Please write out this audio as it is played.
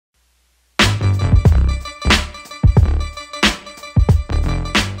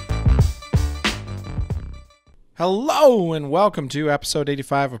Hello and welcome to episode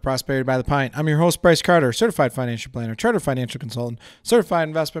 85 of Prosperity by the Pint. I'm your host, Bryce Carter, certified financial planner, chartered financial consultant, certified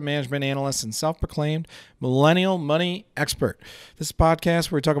investment management analyst, and self-proclaimed millennial money expert. This is a podcast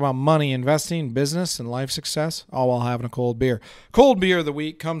where we talk about money, investing, business, and life success, all while having a cold beer. Cold beer of the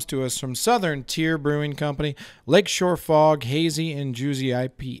week comes to us from Southern Tier Brewing Co, Lakeshore Fog, Hazy and Juicy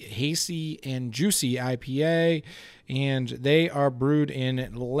IPA, and they are brewed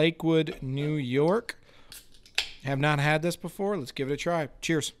in Lakewood, New York. Have not had this before. Let's give it a try.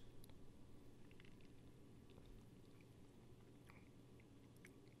 Cheers.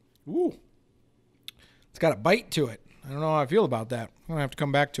 Ooh. It's got a bite to it. I don't know how I feel about that. I'm going to have to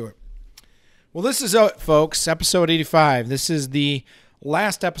come back to it. Well, this is it, folks. Episode 85. This is the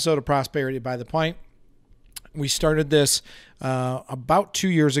last episode of Prosperity by the Pint. We started this about 2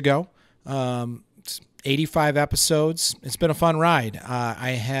 years ago. It's 85 episodes. It's been a fun ride.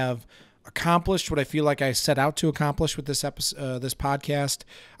 I have accomplished what I feel like I set out to accomplish with this podcast.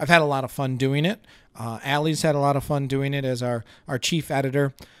 I've had a lot of fun doing it. Allie's had a lot of fun doing it as our chief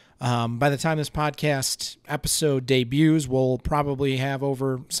editor. By the time this podcast episode debuts, we'll probably have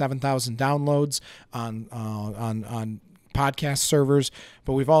over 7,000 downloads on podcast servers.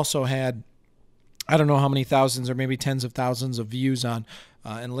 But we've also had, I don't know how many thousands or maybe tens of thousands of views on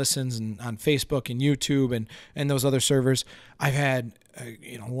and listens and on Facebook and YouTube and those other servers. I've had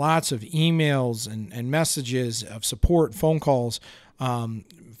lots of emails and messages of support, phone calls,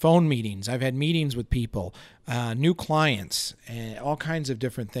 phone meetings. I've had meetings with people, new clients, and all kinds of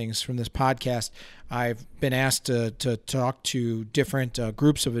different things from this podcast. I've been asked to talk to different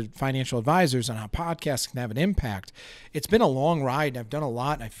groups of financial advisors on how podcasts can have an impact. It's been a long ride. I've done a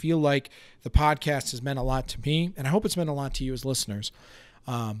lot. And I feel like the podcast has meant a lot to me, and I hope it's meant a lot to you as listeners.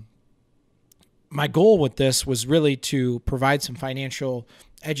 My goal with this was really to provide some financial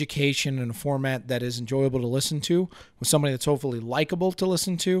education in a format that is enjoyable to listen to, with somebody that's hopefully likable to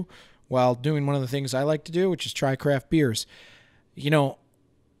listen to, while doing one of the things I like to do, which is try craft beers. In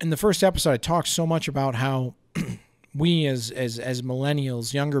the first episode, I talked so much about how we as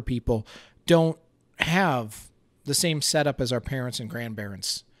millennials, younger people, don't have the same setup as our parents and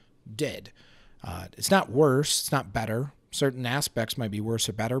grandparents did. It's not worse. It's not better. Certain aspects might be worse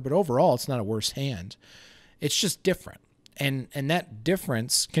or better, but overall, it's not a worse hand. It's just different. And that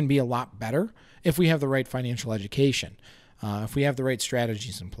difference can be a lot better if we have the right financial education, if we have the right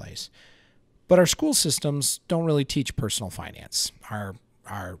strategies in place. But our school systems don't really teach personal finance. Are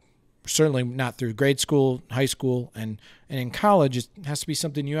certainly not through grade school, high school, and in college, it has to be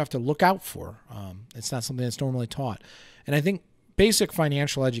something you have to look out for. It's not something that's normally taught. And I think basic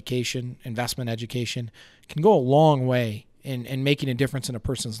financial education, investment education, can go a long way in making a difference in a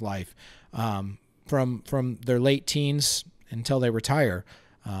person's life, from their late teens until they retire,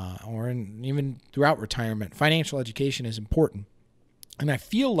 or even throughout retirement. Financial education is important. And I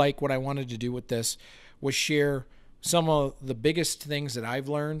feel like what I wanted to do with this was share some of the biggest things that I've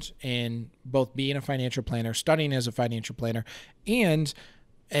learned in both being a financial planner, studying as a financial planner, and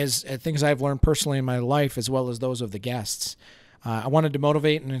as things I've learned personally in my life, as well as those of the guests. I wanted to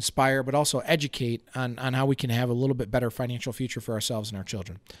motivate and inspire, but also educate on how we can have a little bit better financial future for ourselves and our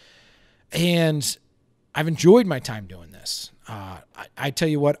children. And I've enjoyed my time doing this. I tell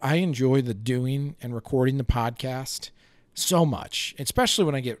you what, I enjoy the doing and recording the podcast so much, especially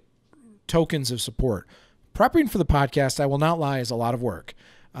when I get tokens of support. Prepping for the podcast, I will not lie, is a lot of work.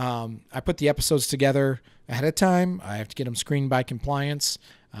 I put the episodes together ahead of time. I have to get them screened by compliance.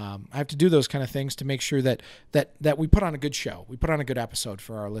 I have to do those kind of things to make sure that we put on a good show. We put on a good episode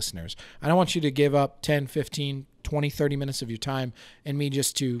for our listeners. I don't want you to give up 10, 15, 20, 30 minutes of your time and me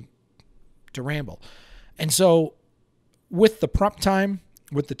just to ramble. And so with the prep time,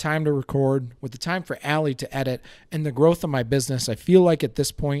 with the time to record, with the time for Allie to edit, and the growth of my business, I feel like at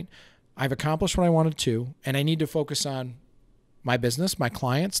this point I've accomplished what I wanted to, and I need to focus on my business, my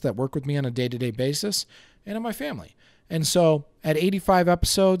clients that work with me on a day-to-day basis, and on my family. And so at 85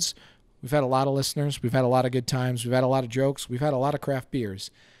 episodes, we've had a lot of listeners. We've had a lot of good times. We've had a lot of jokes. We've had a lot of craft beers,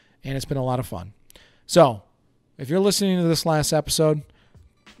 and it's been a lot of fun. So if you're listening to this last episode,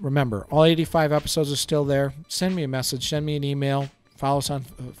 remember, all 85 episodes are still there. Send me a message. Send me an email. Follow us on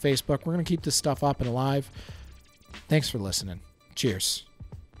Facebook. We're going to keep this stuff up and alive. Thanks for listening. Cheers.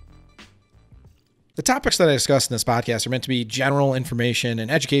 The topics that I discuss in this podcast are meant to be general information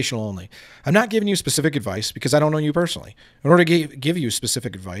and educational only. I'm not giving you specific advice because I don't know you personally. In order to give you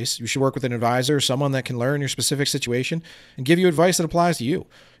specific advice, you should work with an advisor, someone that can learn your specific situation and give you advice that applies to you.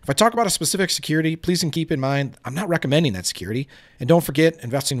 If I talk about a specific security, please keep in mind I'm not recommending that security. And don't forget,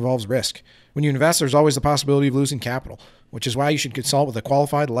 investing involves risk. When you invest, there's always the possibility of losing capital, which is why you should consult with a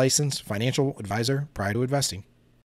qualified, licensed financial advisor prior to investing.